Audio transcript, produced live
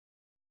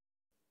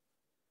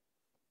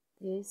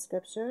These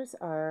scriptures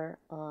are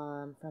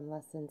from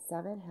Lesson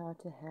 7, How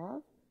to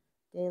Have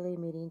Daily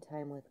Meeting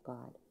Time with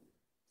God.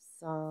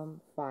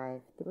 Psalm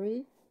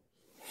 5:3.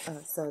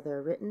 So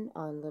they're written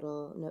on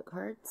little note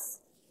cards,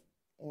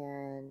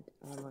 and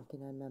I'm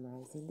working on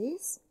memorizing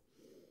these.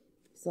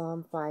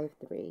 Psalm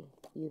 5:3.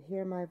 You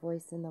hear my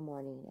voice in the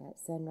morning.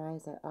 At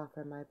sunrise I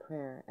offer my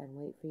prayer and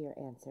wait for your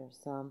answer.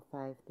 Psalm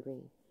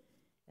 5:3.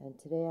 And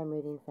today I'm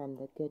reading from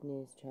the Good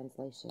News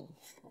translation.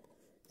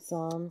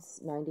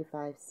 Psalms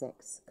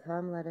 95:6.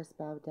 Come, let us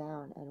bow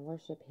down and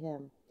worship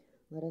him.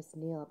 Let us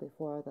kneel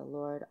before the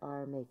Lord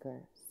our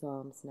Maker.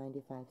 Psalms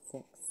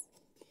 95:6.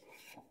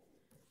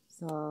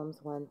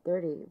 Psalms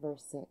 130,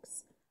 verse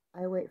 6.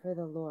 I wait for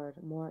the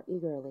Lord more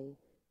eagerly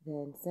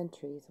than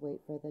sentries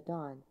wait for the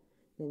dawn.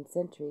 Than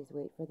sentries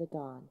wait for the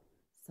dawn.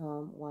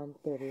 Psalm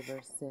 130,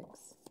 verse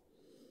 6.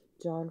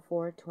 John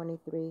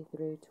 4:23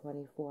 through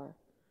 24.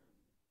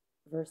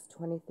 Verse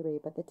 23.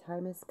 But the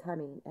time is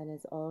coming and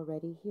is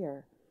already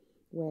here,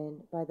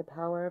 when, by the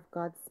power of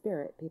God's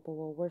Spirit, people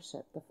will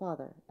worship the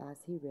Father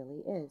as he really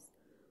is,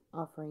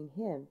 offering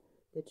him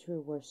the true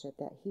worship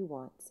that he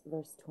wants.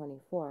 Verse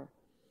 24.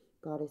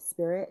 God is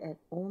Spirit, and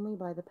only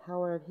by the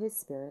power of his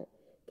Spirit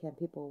can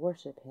people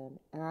worship him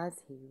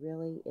as he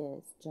really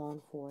is.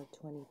 John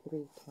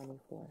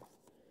 4:23-24.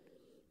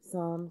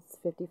 Psalms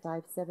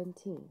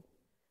 55:17.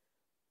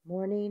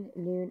 Morning,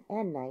 noon,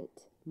 and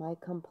night, my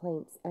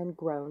complaints and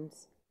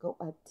groans go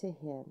up to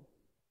him,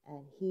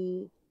 and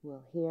he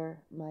will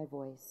hear my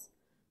voice.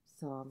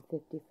 Psalm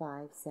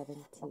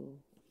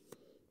 55:17.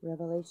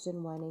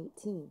 Revelation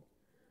 1:18.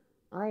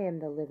 I am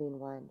the living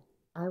one.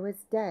 I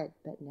was dead,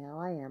 but now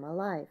I am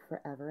alive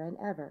forever and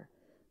ever.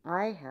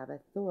 I have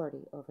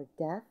authority over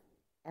death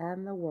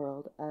and the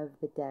world of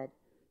the dead.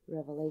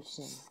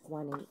 Revelation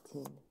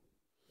 1:18.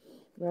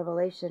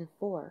 Revelation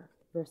 4,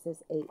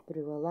 verses 8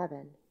 through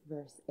 11.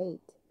 Verse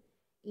 8.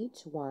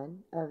 Each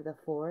one of the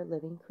 4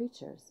 living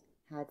creatures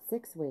had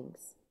 6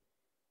 wings,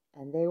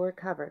 and they were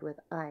covered with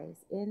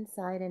eyes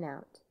inside and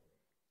out.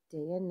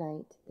 Day and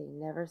night they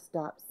never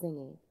stopped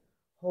singing,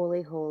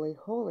 Holy, holy,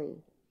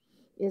 holy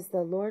is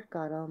the Lord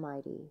God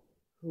Almighty,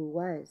 who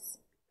was,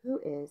 who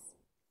is,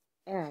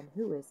 and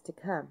who is to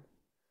come.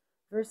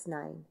 Verse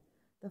 9.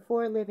 The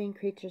 4 living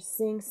creatures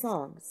sing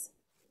songs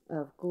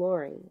of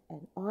glory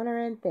and honor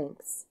and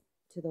thanks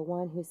to the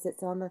one who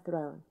sits on the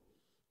throne,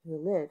 who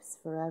lives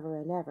forever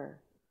and ever.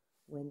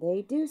 When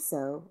they do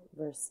so,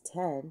 verse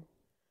 10,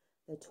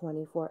 the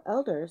 24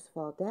 elders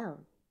fall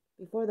down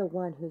before the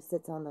one who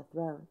sits on the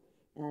throne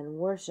and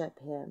worship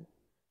him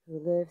who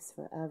lives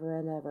forever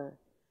and ever.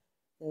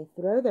 They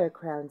throw their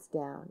crowns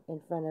down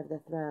in front of the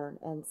throne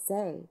and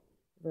say,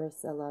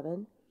 verse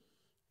 11,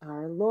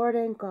 Our Lord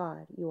and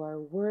God, you are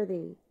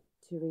worthy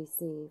to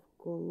receive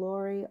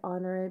glory,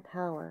 honor, and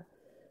power,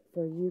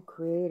 for you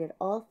created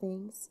all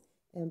things,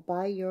 and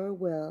by your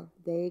will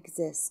they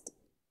exist.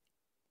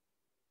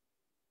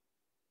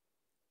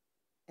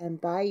 And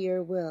by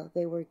your will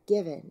they were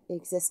given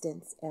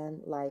existence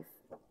and life.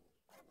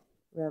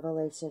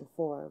 Revelation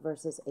 4,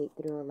 verses 8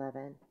 through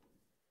 11.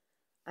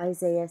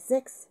 Isaiah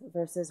 6,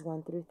 verses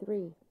 1 through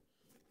 3.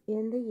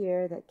 In the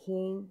year that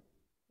King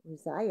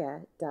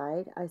Uzziah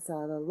died, I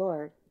saw the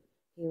Lord.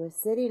 He was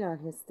sitting on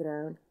his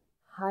throne,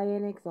 high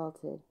and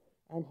exalted,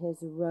 and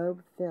his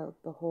robe filled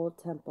the whole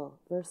temple.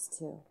 Verse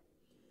 2.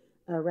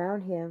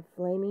 Around him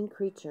flaming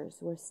creatures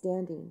were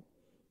standing,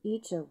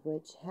 each of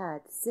which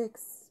had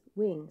 6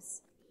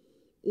 wings.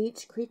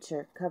 Each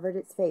creature covered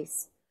its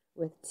face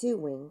with 2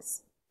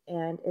 wings,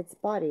 and its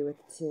body with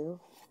 2,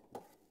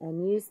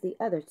 and used the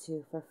other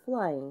 2 for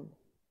flying.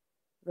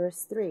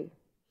 Verse 3.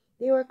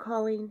 They were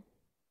calling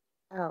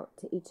out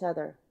to each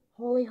other,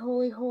 Holy,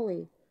 holy,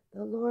 holy,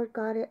 the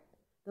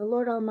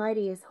Lord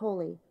Almighty is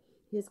holy.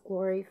 His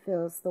glory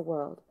fills the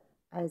world.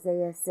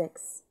 Isaiah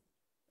 6,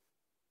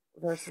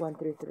 verse 1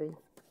 through 3.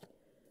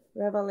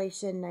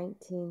 Revelation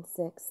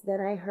 19:6.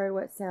 Then I heard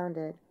what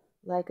sounded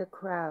like a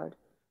crowd,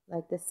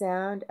 like the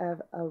sound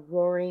of a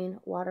roaring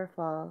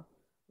waterfall,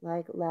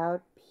 like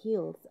loud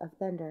peals of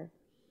thunder.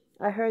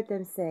 I heard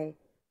them say,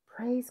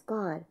 Praise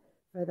God,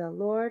 for the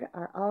Lord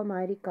our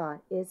Almighty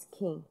God is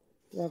King.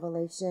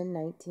 Revelation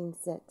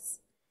 19:6.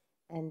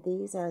 And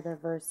these are the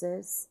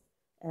verses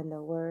and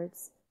the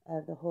words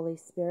of the Holy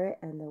Spirit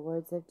and the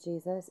words of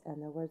Jesus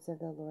and the words of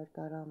the Lord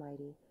God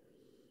Almighty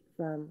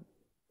from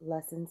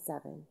Lesson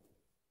 7.